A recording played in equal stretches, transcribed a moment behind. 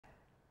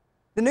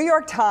The New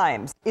York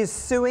Times is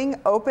suing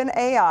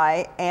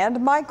OpenAI and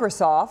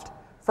Microsoft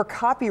for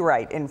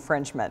copyright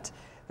infringement.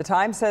 The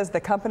Times says the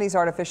company's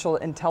artificial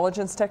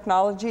intelligence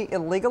technology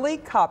illegally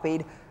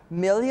copied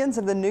millions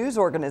of the news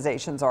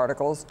organization's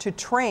articles to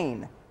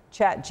train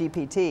Chat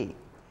GPT.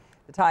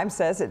 The Times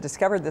says it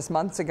discovered this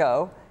months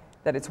ago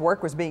that its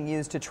work was being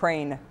used to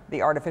train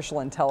the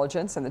artificial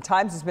intelligence, and the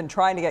Times has been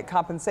trying to get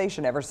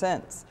compensation ever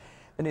since.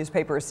 The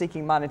newspaper is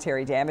seeking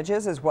monetary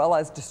damages as well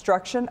as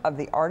destruction of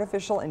the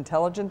artificial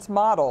intelligence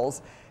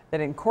models that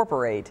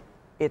incorporate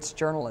its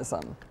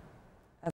journalism.